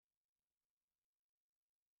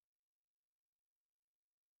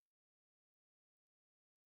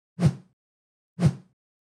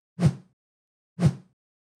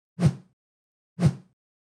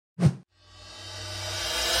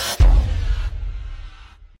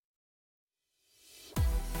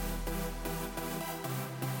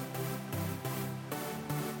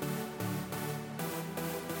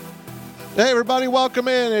Hey, everybody, welcome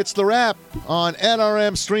in. It's The Wrap on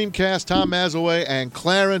NRM Streamcast. Tom Mazaway and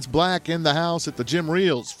Clarence Black in the house at the Jim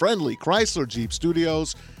Reels Friendly Chrysler Jeep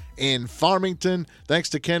Studios in Farmington. Thanks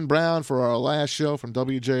to Ken Brown for our last show from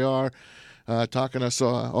WJR, talking us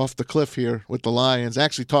off the cliff here with the Lions.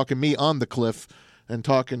 Actually talking me on the cliff and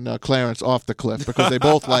talking Clarence off the cliff because they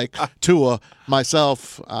both like Tua.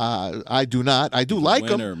 Myself, I do not. I do like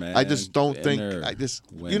him. Man. I just don't think.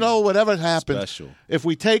 You know, whatever happens, Special. If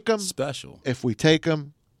we take him, Special.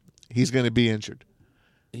 He's going to be injured.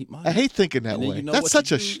 I hate thinking that way. That's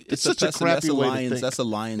such a crappy way to think. That's a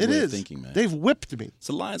Lions way of thinking, man. They've whipped me. It's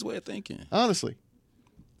a Lions way of thinking. Honestly.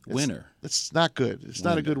 Winner. It's not good. It's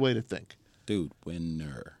not a good way to think. Dude,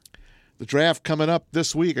 winner. The draft coming up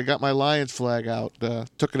this week. I got my Lions flag out,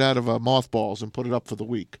 took it out of mothballs and put it up for the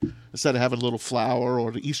week. Instead of having a little flower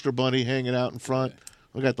or the Easter bunny hanging out in front,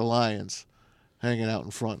 we got the Lions hanging out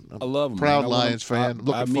in front. I love them. Proud Lions fan.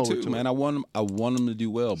 Looking forward to it. Man. I want them to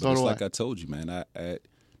do well, but it's like I told you, man.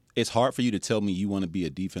 It's hard for you to tell me you want to be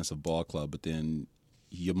a defensive ball club, but then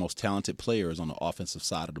your most talented player is on the offensive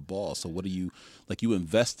side of the ball. So what do you you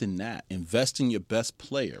invest in that? Invest in your best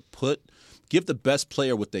player. Give the best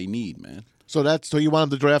player what they need, man. So you want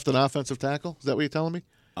them to draft an offensive tackle? Is that what you're telling me?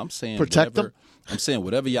 I'm saying protect them. I'm saying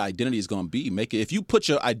whatever your identity is going to be, make it. If you put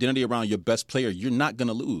your identity around your best player, you're not going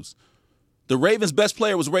to lose. The Ravens' best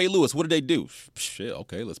player was Ray Lewis. What did they do? Shit,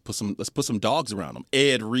 okay, let's put some dogs around him.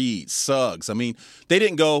 Ed Reed, Suggs. I mean, they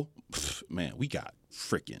didn't go, man, we got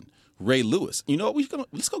freaking Ray Lewis. You know what?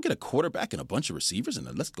 Let's go get a quarterback and a bunch of receivers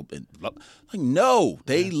and let's go. No,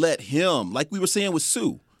 they let him. Like we were saying with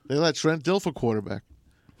Sue. They let Trent Dilfer quarterback.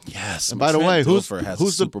 Yes. And by the way, who's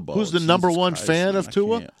the number one fan of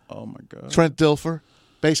Tua? Oh my God. Trent Dilfer,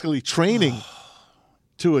 basically training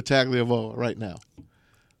Tua Tagovailoa right now.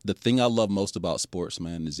 The thing I love most about sports,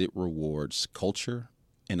 man, is it rewards culture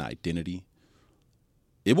and identity.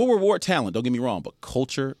 It will reward talent, don't get me wrong, but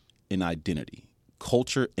culture and identity.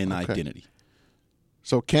 Culture and identity.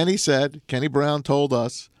 So Kenny Brown told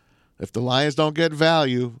us if the Lions don't get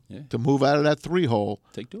value to move out of that 3-hole,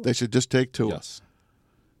 they should just take Tua. Yes.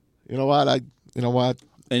 You know what? I'd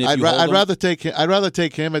rather take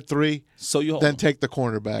him at 3 than take the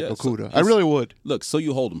cornerback, Okudah. I really would. Look, so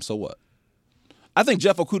you hold him, so what? I think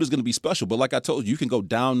Jeff Okudah is going to be special, but like I told you, you can go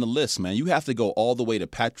down the list, man. You have to go all the way to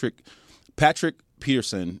Patrick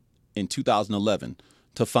Peterson in 2011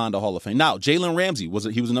 to find a Hall of Fame. Now, Jalen Ramsey was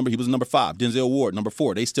number 5. Denzel Ward number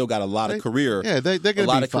 4. They still got a lot of career. Yeah, they're going to be a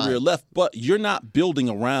lot of career left, but you're not building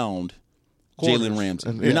around Jalen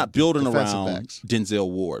Ramsey. You're not building around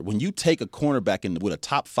Denzel Ward. When you take a cornerback with a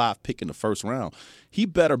top 5 pick in the first round, he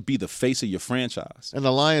better be the face of your franchise. And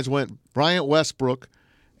the Lions went Bryant Westbrook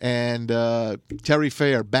and Terry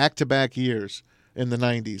Fair back-to-back years in the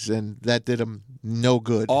 90s, and that did him no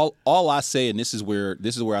good. All I say, and this is where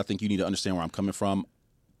I think you need to understand where I'm coming from.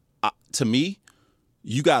 To me,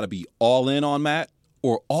 you got to be all in on Matt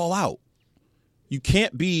or all out. You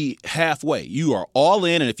can't be halfway. You are all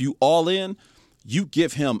in, and if you all in, you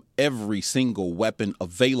give him every single weapon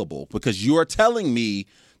available because you're telling me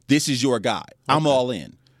this is your guy. I'm all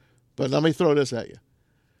in. But let me throw this at you.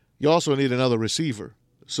 You also need another receiver.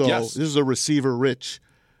 So this is a receiver-rich.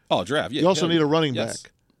 Oh, draft. Yeah, you also need a running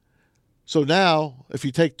back. So now, if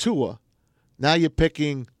you take Tua, now you're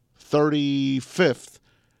picking 35th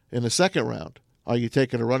in the second round. Are you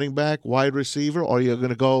taking a running back, wide receiver, or are you going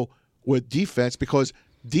to go with defense? Because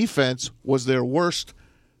defense was their worst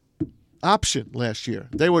option last year.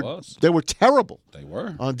 They were terrible. They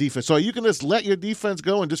were on defense. So you can just let your defense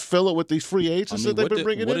go and just fill it with these free agents that they've been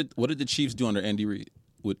bringing in. What did the Chiefs do under Andy Reid?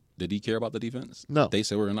 Did he care about the defense? No. They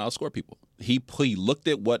said we're going to outscore people. He looked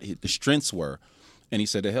at what the strengths were, and he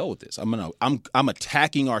said, "To hell with this. I'm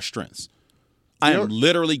attacking our strengths. I am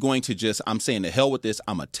literally going to I'm saying to hell with this.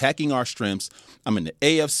 I'm attacking our strengths. I'm in the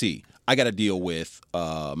AFC. I got to deal with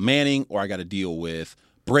Manning or I got to deal with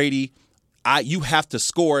Brady. You have to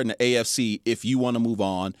score in the AFC if you want to move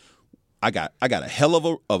on. I got a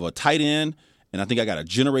hell of a tight end, and I think I got a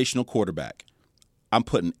generational quarterback. I'm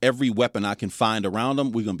putting every weapon I can find around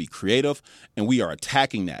them. We're going to be creative, and we are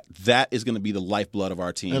attacking that. That is going to be the lifeblood of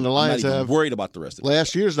our team. And the Lions I'm not even worried about the rest of it.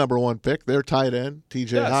 Last year's number 1 pick, their tight end,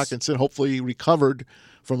 T.J. Hawkinson, hopefully recovered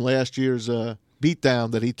from last year's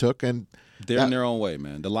beatdown that he took. And they're in their own way,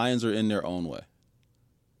 man. The Lions are in their own way.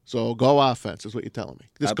 So go offense is what you're telling me.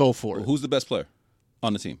 Just go for it. Who's the best player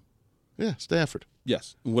on the team? Yeah, Stafford.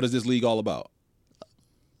 Yes. What is this league all about?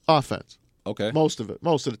 Offense. Okay. Most of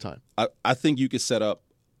the time. I think you could set up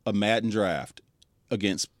a Madden draft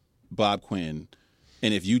against Bob Quinn,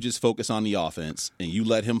 and if you just focus on the offense and you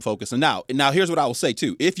let him focus. And now here's what I will say,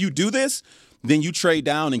 too. If you do this, then you trade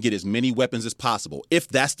down and get as many weapons as possible, if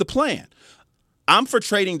that's the plan. I'm for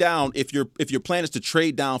trading down if your plan is to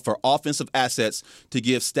trade down for offensive assets to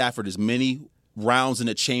give Stafford as many rounds in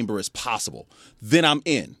the chamber as possible. Then I'm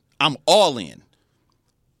in. I'm all in.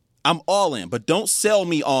 But don't sell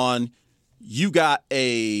me on you're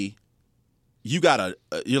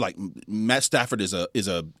like Matt Stafford is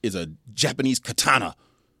a Japanese katana,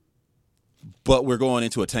 but we're going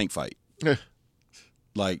into a tank fight.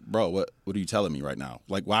 Like, bro, what are you telling me right now?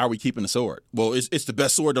 Like, why are we keeping the sword? Well, it's the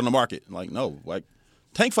best sword on the market. Like, no, like,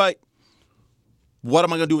 tank fight. What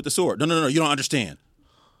am I going to do with the sword? No, you don't understand.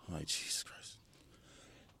 I'm like, Jesus Christ.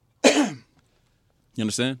 You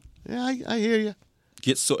understand? Yeah, I hear you.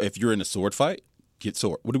 If you're in a sword fight, get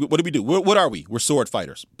sword. What do we do? What are we? We're sword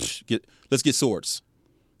fighters. Let's get swords.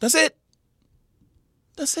 That's it.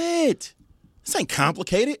 This ain't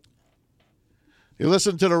complicated. You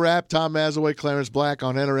listen to The Wrap. Tom Mazaway, Clarence Black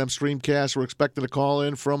on NRM Streamcast. We're expecting a call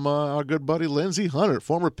in from our good buddy Lindsey Hunter,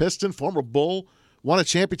 former Piston, former Bull, won a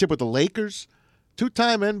championship with the Lakers,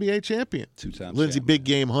 two-time NBA champion. Two-time Lindsey champion. Big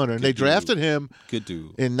Game Hunter. And they drafted him Good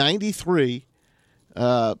dude. in 93,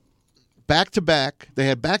 back-to-back. They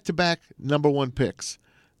had back-to-back number one picks.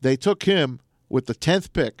 They took him with the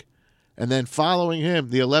 10th pick, and then following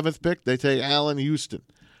him, the 11th pick, they take Allen Houston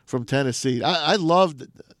from Tennessee. I loved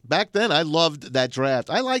back then. I loved that draft.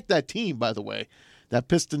 I liked that team, by the way, that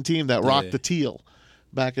Piston team that rocked the teal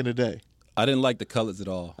back in the day. I didn't like the colors at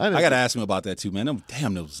all. I got to ask him about that too, man.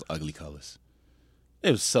 Damn, those ugly colors.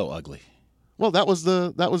 It was so ugly. Well, that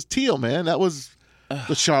was teal, man. That was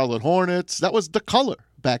the Charlotte Hornets. That was the color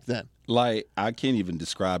back then. Like, I can't even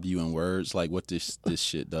describe you in words, like what this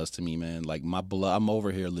shit does to me, man. Like, my blood, I'm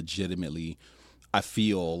over here legitimately. I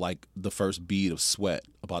feel like the first bead of sweat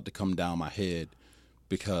about to come down my head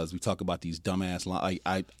because we talk about these dumbass lines.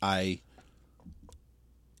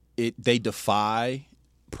 They defy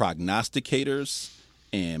prognosticators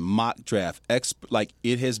and mock draft experts. Like,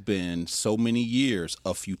 it has been so many years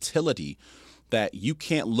of futility that you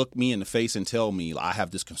can't look me in the face and tell me I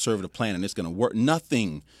have this conservative plan and it's going to work.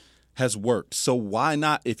 Nothing has worked. So why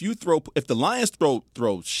not? If the Lions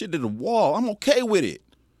throw shit at the wall, I'm okay with it.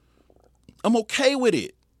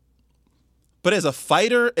 But as a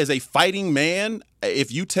fighter, as a fighting man,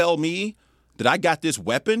 if you tell me that I got this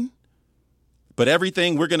weapon, but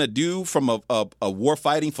everything we're going to do from a war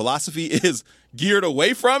fighting philosophy is geared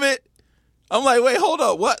away from it, I'm like, wait, hold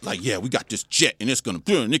up, what? Like, yeah, we got this jet and it's going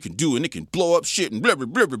to, and it can do it, and it can blow up shit and blah, blah,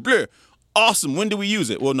 blah, blah, blah. Awesome. When do we use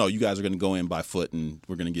it? Well, no, you guys are going to go in by foot and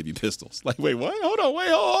we're going to give you pistols. Like, wait, what? Hold on, wait,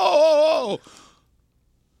 oh.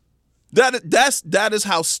 That is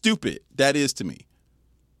how stupid that is to me.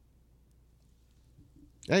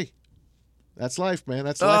 Hey, that's life, man.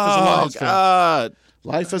 That's life as a Lions fan.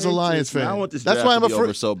 Life as a Lions fan. I want this that's draft why I'm to be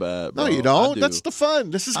over so bad, bro. No, you don't. That's the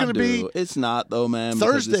fun. This is going to be. It's not though, man.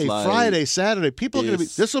 Thursday, Friday, Saturday. People are going to be.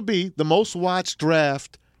 This will be the most watched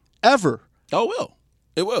draft ever. Oh,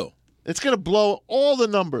 it will. It's going to blow all the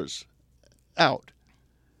numbers out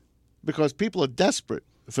because people are desperate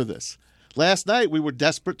for this. Last night we were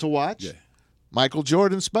desperate to watch Michael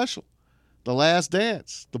Jordan's special. The Last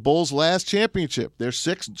Dance, the Bulls' last championship, their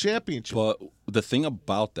sixth championship. But the thing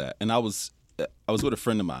about that, and I was with a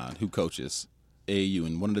friend of mine who coaches AAU,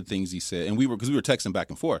 and one of the things he said, and we were texting back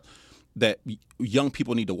and forth, that young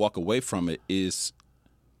people need to walk away from it is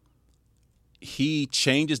he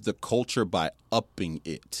changes the culture by upping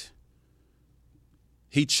it.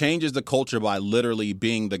 He changes the culture by literally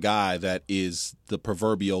being the guy that is the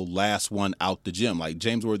proverbial last one out the gym. Like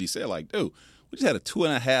James Worthy said, like, dude, we just had a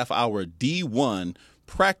 2.5-hour D1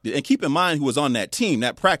 practice. And keep in mind who was on that team,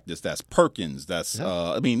 that practice. That's Perkins. That's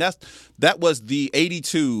that was the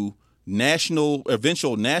 82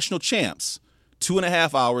 eventual national champs.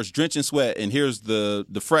 2.5 hours, drenching sweat, and here's the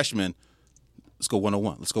freshman. Let's go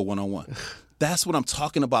 1-on-1. Let's go 1-on-1. That's what I'm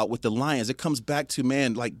talking about with the Lions. It comes back to,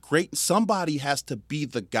 man, like somebody has to be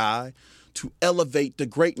the guy to elevate the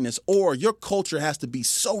greatness, or your culture has to be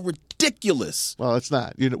so ridiculous. Well, it's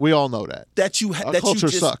not. We all know that. Our culture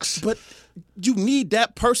sucks. But you need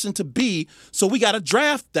that person to be, so we got to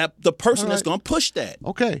draft the person that's going to push that.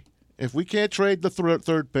 Okay. If we can't trade the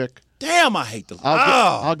third pick. Damn, I hate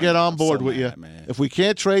I'll get on board with you. Man. If we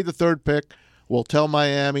can't trade the third pick, we'll tell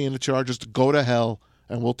Miami and the Chargers to go to hell,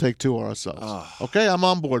 and we'll take two ourselves. Okay, I'm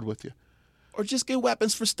on board with you. Or just get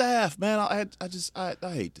weapons for staff, man. I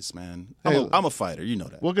hate this, man. I'm a fighter, you know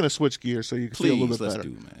that. We're gonna switch gears so you can feel a little bit better.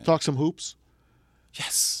 Man. Talk some hoops.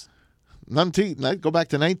 Yes. Go back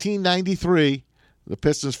to 1993, the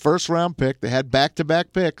Pistons' first-round pick. They had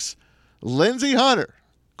back-to-back picks. Lindsey Hunter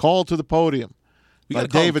called to the podium. We got to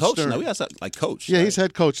call him Coach now. We got to like Coach. Yeah, he's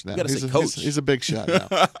head coach now. We got to say Coach. He's a big shot now.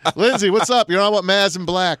 Lindsey, what's up? You're on with Maz and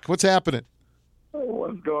Black. What's happening?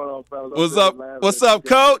 What's going on, fellas? What's up? What's up,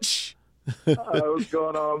 Coach? What's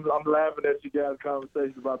going on? I'm laughing at you guys'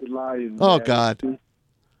 conversation about the Lions. Oh, man. God.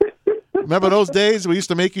 Remember those days we used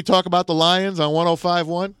to make you talk about the Lions on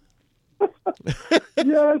 105.1?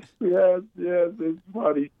 Yes. It's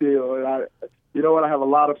funny still. And you know what? I have a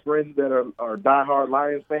lot of friends that are diehard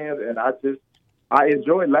Lions fans, and I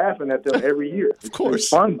enjoy laughing at them every year. Of course. It's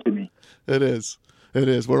fun to me. It is.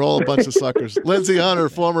 We're all a bunch of suckers. Lindsey Hunter,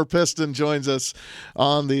 former Piston, joins us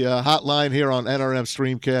on the hotline here on NRM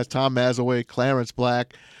Streamcast. Tom Mazaway, Clarence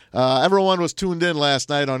Black. Everyone was tuned in last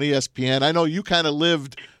night on ESPN. I know you kind of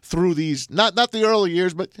lived through these, not the early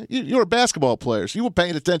years, but you were basketball players. You were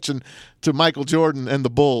paying attention to Michael Jordan and the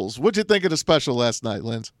Bulls. What'd you think of the special last night,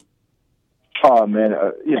 Linz? Oh, man,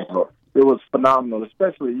 it was phenomenal,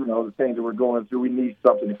 especially, the things that we're going through. We need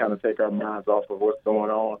something to kind of take our minds off of what's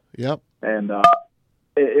going on. Yep. And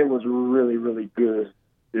it was really, really good,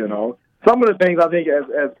 Some of the things I think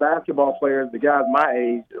as basketball players, the guys my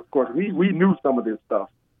age, of course, we knew some of this stuff.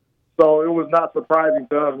 So it was not surprising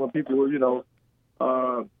to us when people were,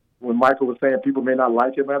 when Michael was saying people may not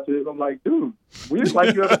like him after this. I'm like, dude, we didn't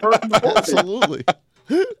like you as a person before. Absolutely.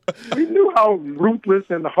 We knew how ruthless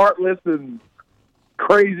and heartless and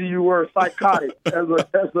crazy you were, psychotic as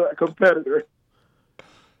a competitor.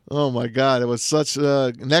 Oh, my God. It was such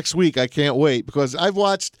next week, I can't wait, because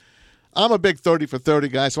I'm a big 30 for 30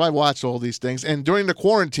 guy, so I watched all these things. And during the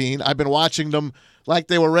quarantine, I've been watching them like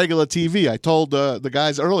they were regular TV. I told the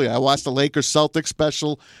guys earlier, I watched the Lakers-Celtics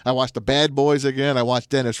special. I watched the Bad Boys again. I watched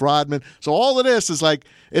Dennis Rodman. So all of this is like,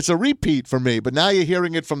 it's a repeat for me. But now you're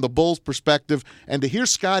hearing it from the Bulls' perspective. And to hear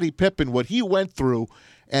Scottie Pippen, what he went through,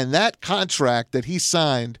 and that contract that he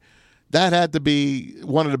signed, that had to be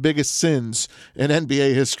one of the biggest sins in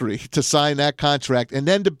NBA history, to sign that contract. And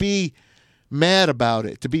then to be mad about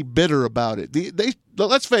it, to be bitter about it.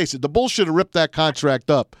 Let's face it, the Bulls should have ripped that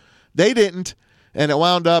contract up. They didn't. And it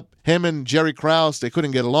wound up him and Jerry Krause. They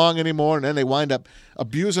couldn't get along anymore, and then they wind up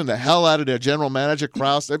abusing the hell out of their general manager,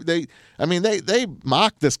 Krause. They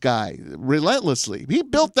mocked this guy relentlessly. He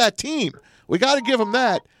built that team. We got to give him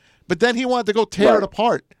that. But then he wanted to go tear it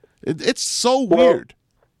apart. It's so weird.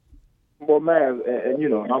 Well, man, and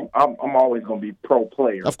I'm always going to be pro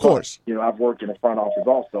player. Of course. But, I've worked in the front office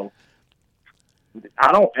also.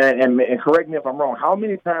 I don't, and correct me if I'm wrong, how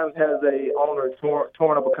many times has a owner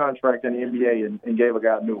torn up a contract in the NBA and gave a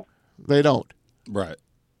guy new? They don't. Right.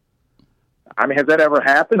 I mean, has that ever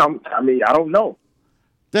happened? I don't know.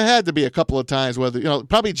 There had to be a couple of times whether,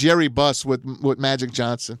 probably Jerry Buss with Magic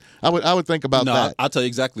Johnson. I would think about that. I'll tell you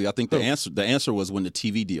exactly. I think the answer was when the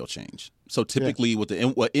TV deal changed. So typically what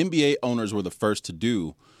NBA owners were the first to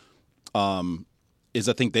do, is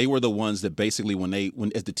I think they were the ones that basically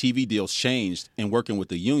as the TV deals changed and working with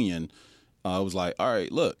the union, was like, all right,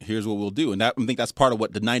 look, here's what we'll do. And I think that's part of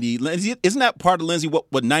what the 90 – isn't that part of, Lindsey,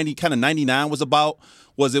 what 90 kind of 99 was about?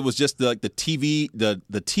 It was just the TV, the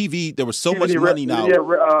TV, there was so much money now. Yeah,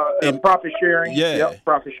 profit sharing. Yeah. Yep,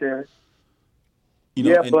 profit sharing.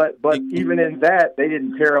 But even in that, they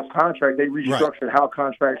didn't tear up contracts. They restructured how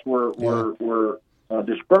contracts were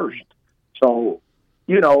dispersed. So –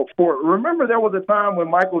 remember there was a time when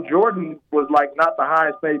Michael Jordan was like not the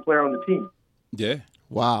highest paid player on the team. Yeah.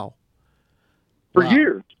 Wow. For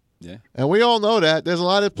years. Yeah. And we all know that. There's a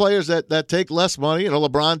lot of players that take less money.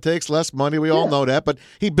 LeBron takes less money. We all know that. But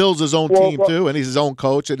he builds his own team, too, and he's his own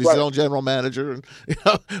coach, and he's his own general manager. And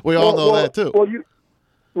we all know that, too.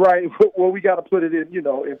 Well, we got to put it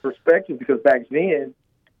in perspective, because back then,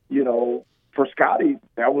 for Scottie,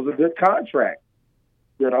 that was a good contract.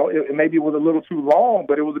 Maybe it was a little too long,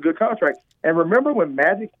 but it was a good contract. And remember when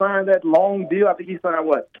Magic signed that long deal? I think he signed,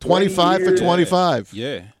 25 for 25.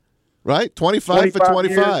 Yeah. Right? 25 for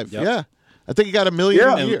 25. Yep. Yeah. I think he got $1 million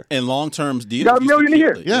a year. And long-term deals. He got $1 million a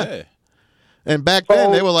year. Yeah. And back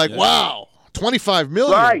then, they were like, wow, $25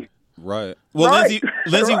 million. Right. Well,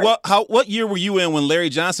 Lindsey, what year were you in when Larry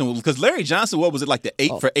Johnson? Because Larry Johnson, what was it, like the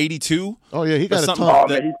 8 for 82? Oh, yeah, he got a ton.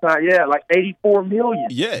 He signed, like $84 million.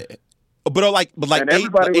 Yeah. But like and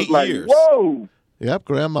 8 years. Whoa. Yep,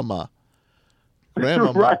 grandmama. Right.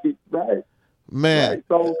 Man. Right.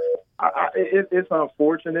 So it's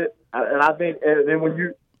unfortunate, and I think, and then when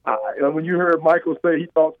you heard Michael say he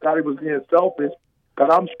thought Scottie was being selfish,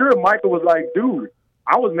 because I'm sure Michael was like, dude,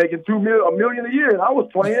 I was making $1 million a year and I was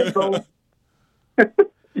playing, so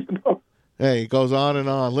Hey, it goes on and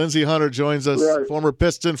on. Lindsey Hunter joins us, former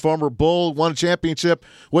Piston, former Bull, won a championship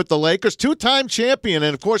with the Lakers, 2-time champion,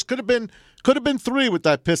 and of course could have been 3 with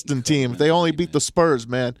that Piston team if they only beat the Spurs,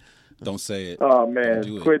 man. Don't say it. Oh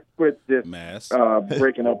man, quit this Maz.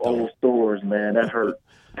 breaking up old stores, man. That hurt.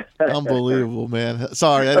 Unbelievable, man.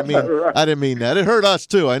 Sorry, I didn't mean that. It hurt us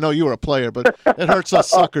too. I know you were a player, but it hurts us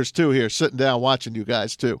suckers too here, sitting down watching you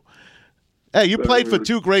guys too. Hey, you played for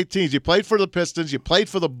two great teams. You played for the Pistons. You played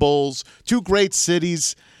for the Bulls. Two great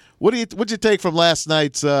cities. What'd you take from last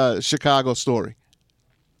night's Chicago story?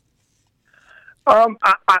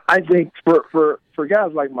 I think for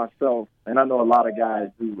guys like myself, and I know a lot of guys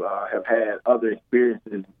who have had other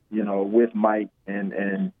experiences, with Mike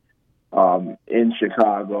and in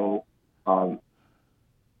Chicago, the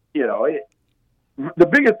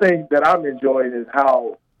biggest thing that I'm enjoying is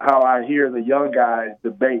how I hear the young guys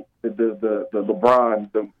debate the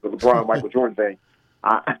LeBron Michael Jordan thing.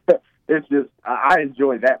 I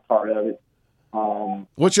enjoy that part of it.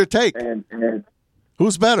 What's your take? And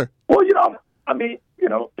who's better? Well, I'm a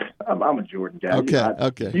Jordan guy.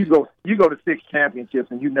 Okay. You go to 6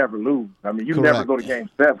 championships and you never lose. I mean, you Correct. never go to Game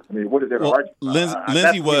 7. I mean, what is there to argue? Lindsey,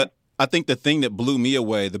 I think the thing that blew me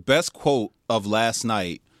away, the best quote of last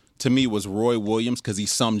night to me was Roy Williams, because he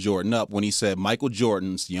summed Jordan up when he said Michael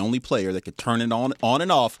Jordan's the only player that could turn it on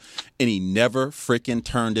and off, and he never freaking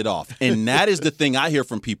turned it off. And that is the thing I hear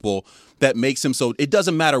from people that makes him so. It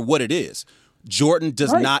doesn't matter what it is. Jordan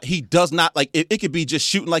does not. He does not like it. It could be just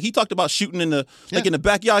shooting. Like he talked about shooting in the in the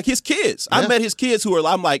backyard. Like his kids. I met his kids who are.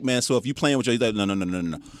 I'm like, man. So if you playing with your, he's like, no. I'm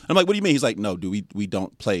like, what do you mean? He's like, no, dude. We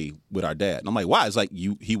don't play with our dad. And I'm like, why? It's like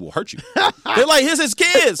he will hurt you. They're like, here's his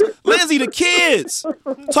kids, Lindsey, the kids.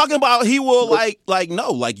 Talking about he will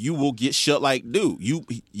no, you will get shut. Like, dude, you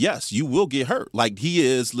will get hurt. Like he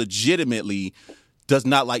is legitimately. Does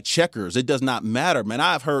not like checkers. It does not matter, man.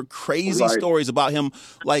 I've heard crazy stories about him,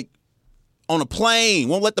 like. On a plane,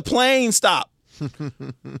 won't let the plane stop.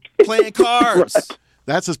 Playing cards. Right.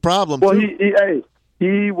 That's his problem. Well, too.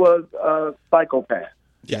 he was a psychopath.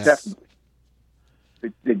 Yes. Definitely.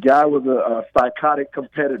 The guy was a psychotic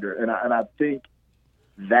competitor, and I think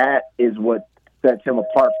that is what sets him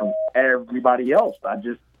apart from everybody else. I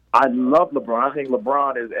love LeBron. I think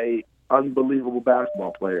LeBron is a unbelievable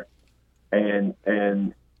basketball player, and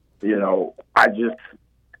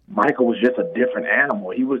Michael was just a different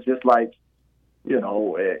animal. He was just like.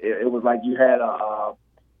 It was like you had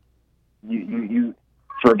you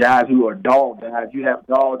for guys who are dog guys, you have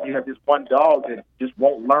dogs. You have this one dog that just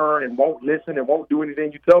won't learn and won't listen and won't do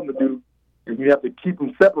anything you tell them to do, and you have to keep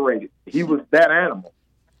them separated. He was that animal,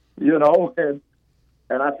 and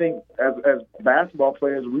I think as basketball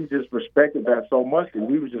players, we just respected that so much, and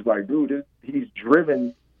we was just like, dude, he's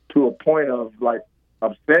driven to a point of like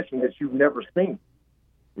obsession that you've never seen,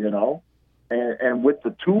 And with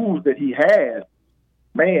the tools that he had,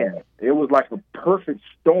 man, it was like a perfect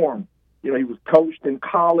storm. He was coached in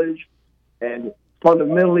college, and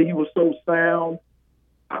fundamentally he was so sound.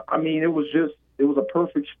 I mean, it was a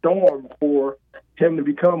perfect storm for him to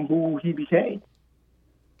become who he became.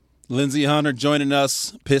 Lindsey Hunter joining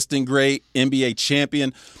us, Piston great, NBA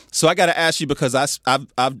champion. So I got to ask you, because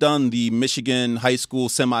I've done the Michigan high school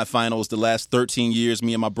semifinals the last 13 years,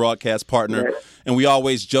 me and my broadcast partner, and we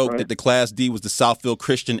always joke that the Class D was the Southfield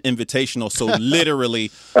Christian Invitational. So literally,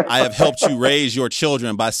 I have helped you raise your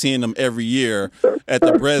children by seeing them every year at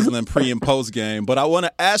the Breslin pre and post game. But I want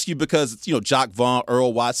to ask you, because Jock Vaughn,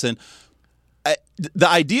 Earl Watson, the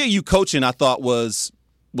idea you coaching I thought was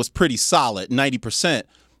pretty solid, 90%.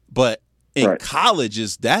 But in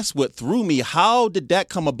colleges, that's what threw me. How did that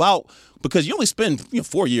come about? Because you only spend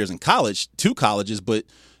 4 years in college, 2 colleges, but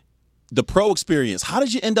the pro experience. How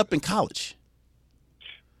did you end up in college?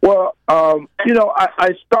 Well, I've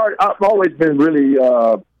always been really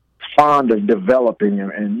fond of developing,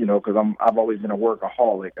 and because I've always been a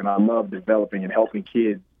workaholic, and I love developing and helping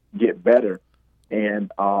kids get better.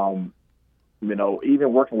 And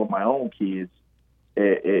even working with my own kids.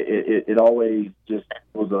 It always just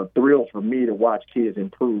was a thrill for me to watch kids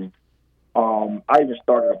improve. I even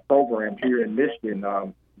started a program here in Michigan.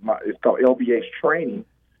 It's called LBH Training.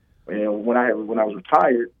 And when I was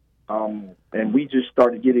retired, and we just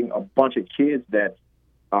started getting a bunch of kids that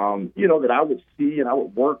that I would see and I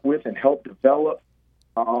would work with and help develop.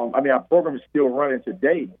 Our program is still running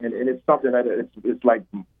today, and it's something that it's like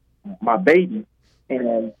my baby.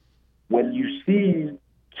 And when you see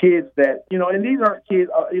kids that, and these aren't kids,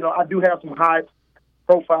 I do have some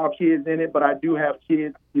high-profile kids in it, but I do have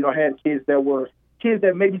kids, had kids that were kids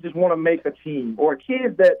that maybe just want to make a team, or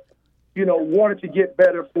kids that, wanted to get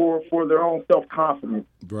better for their own self-confidence.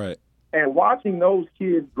 Right. And watching those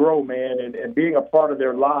kids grow, man, and being a part of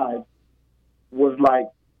their lives was like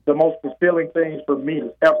the most fulfilling thing for me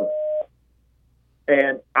ever.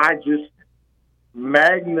 And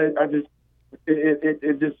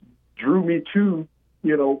it just drew me to,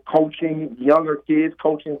 coaching younger kids,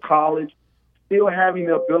 coaching college, still having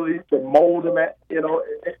the ability to mold them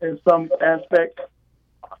in some aspects.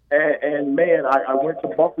 And man, I went to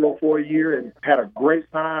Buffalo for a year and had a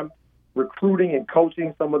great time recruiting and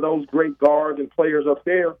coaching some of those great guards and players up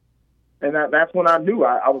there. And that's when I knew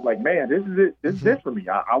I was like, man, this is it. This is it for me.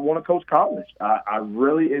 I want to coach college. I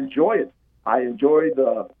really enjoy it. I enjoy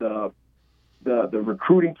the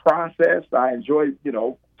recruiting process. I enjoy,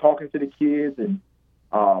 talking to the kids and,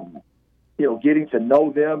 getting to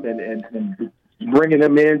know them and bringing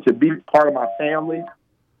them in to be part of my family.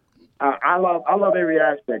 I love every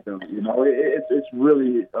aspect of it. It's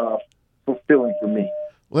really fulfilling for me.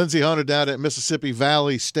 Lindsey Hunter down at Mississippi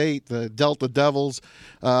Valley State, the Delta Devils.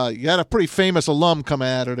 You got a pretty famous alum come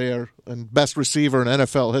out of there and best receiver in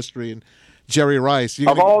NFL history, and Jerry Rice.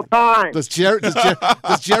 Of all time. Does Jerry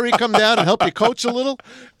come down and help you coach a little?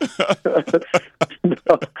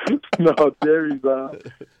 No,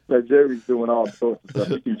 Jerry's doing all sorts of stuff.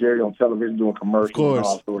 You see Jerry on television doing commercials. Of course. And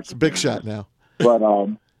all sorts It's a of big things. shot now. But,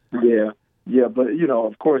 but,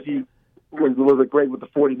 of course, he was a little bit great with the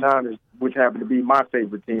 49ers, which happened to be my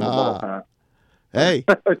favorite team of all time. Hey,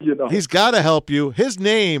 he's got to help you. His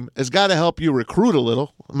name has got to help you recruit a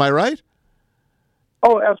little. Am I right?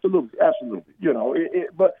 Oh, absolutely.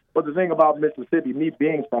 But the thing about Mississippi, me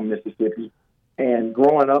being from Mississippi and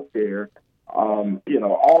growing up there, all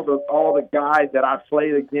the guys that I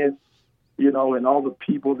played against, and all the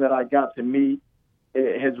people that I got to meet,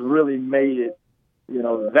 it has really made it,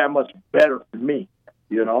 that much better for me.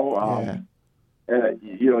 You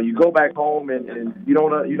go back home and you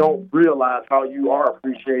don't realize how you are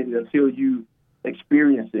appreciated until you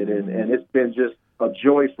experience it, and it's been just a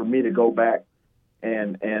joy for me to go back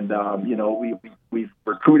and we've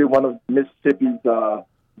recruited one of Mississippi's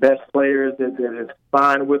best players that has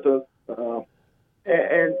signed with us, and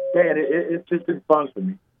man, it's just been fun for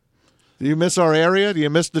me. Do you miss our area? Do you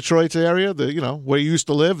miss Detroit's area? Where you used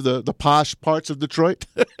to live, the posh parts of Detroit?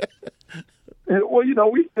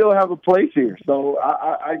 Well, we still have a place here, so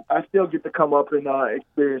I still get to come up and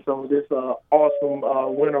experience some of this awesome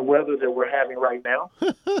winter weather that we're having right now.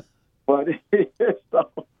 But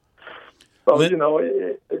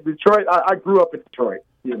Detroit. I grew up in Detroit.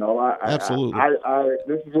 Absolutely.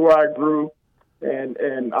 This is where I grew,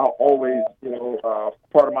 and I'll always,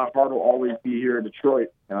 part of my heart will always be here in Detroit.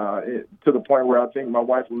 To the point where I think my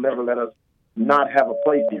wife will never let us not have a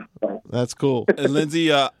place here. So. That's cool. And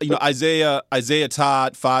Lindsey, Isaiah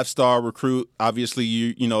Todd, 5-star recruit.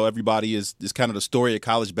 Obviously, everybody is kind of the story of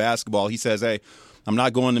college basketball. He says, "Hey, I'm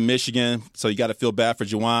not going to Michigan," so you got to feel bad for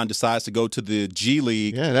Juwan. Decides to go to the G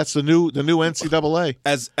League. Yeah, that's the new NCAA.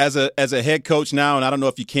 As a head coach now, and I don't know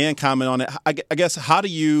if you can comment on it. I guess how do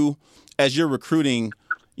you, as you're recruiting,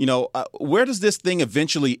 where does this thing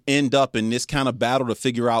eventually end up in this kind of battle to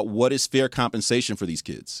figure out what is fair compensation for these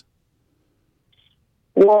kids?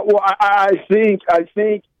 Well, I think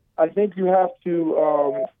you have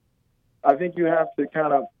to. I think you have to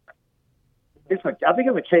kind of. I think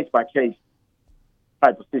it's a case by case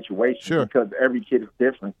type of situation, sure, because every kid is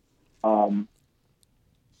different, and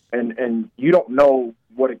you don't know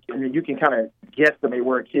you can kind of guesstimate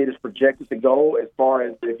where a kid is projected to go as far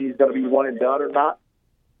as if he's going to be one and done or not.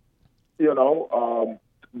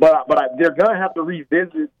 But they're going to have to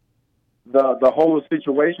revisit the whole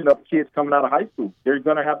situation of kids coming out of high school. They're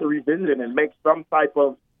going to have to revisit it and make some type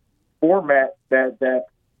of format that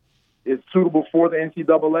is suitable for the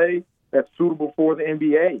NCAA, that's suitable for the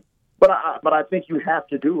NBA. But I think you have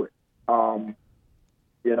to do it.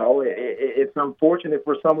 It's unfortunate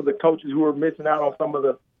for some of the coaches who are missing out on some of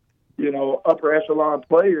the, upper echelon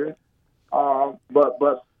players.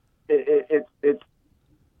 But it's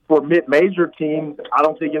for mid-major teams. I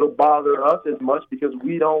don't think it'll bother us as much because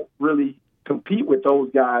we don't really compete with those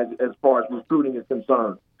guys as far as recruiting is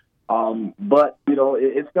concerned. But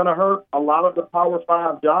it's going to hurt a lot of the Power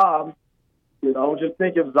 5 jobs. Just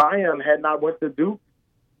think if Zion had not went to Duke.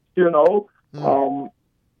 It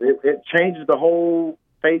changes the whole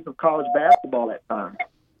face of college basketball at times.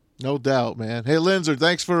 No doubt, man. Hey, Lindsey,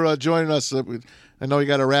 thanks for joining us. I know you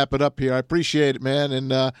got to wrap it up here. I appreciate it, man,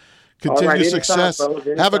 and continue success.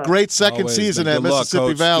 Have a great second season at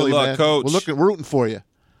Mississippi Valley, man. Coach. We're rooting for you.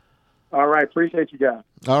 All right, appreciate you guys.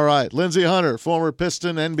 All right, Lindsey Hunter, former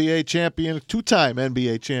Piston NBA champion, 2-time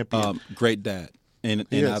NBA champion. Great dad, and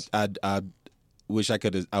I wish I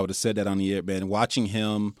would have said that on the air, man. Watching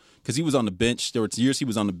him, because he was on the bench. There were years he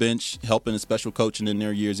was on the bench helping and special coaching, and there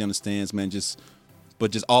are years he understands, man.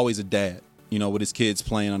 But always a dad, with his kids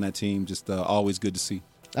playing on that team. Just always good to see.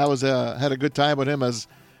 I had a good time with him as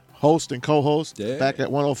host and co-host back at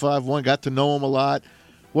 105.1. Got to know him a lot.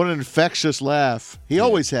 What an infectious laugh. He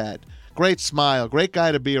always had. Great smile. Great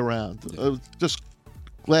guy to be around. Just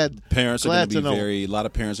glad. Parents are going to know. a lot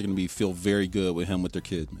of parents are going to feel very good with him with their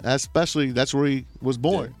kid. Man. Especially that's where he was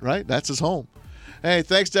born, right? That's his home. Hey,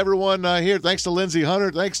 thanks to everyone here. Thanks to Lindsey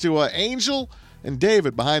Hunter. Thanks to Angel and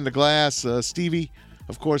David behind the glass. Stevie,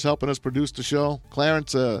 of course, helping us produce the show.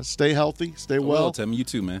 Clarence, stay healthy, stay well. Tell me you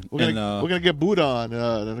too, man. We're gonna get Buddha on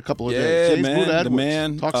in a couple of days. Yeah, man. Buddha Edwards. The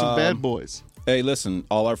man. Talk some bad boys. Hey, listen,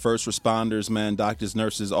 all our first responders, man, doctors,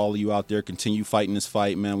 nurses, all of you out there, continue fighting this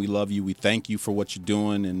fight, man. We love you. We thank you for what you're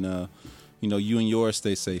doing, and you and yours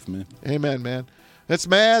stay safe, man. Amen, man. It's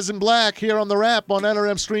Maz and Black here on The Wrap on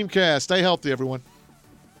NRM Streamcast. Stay healthy, everyone.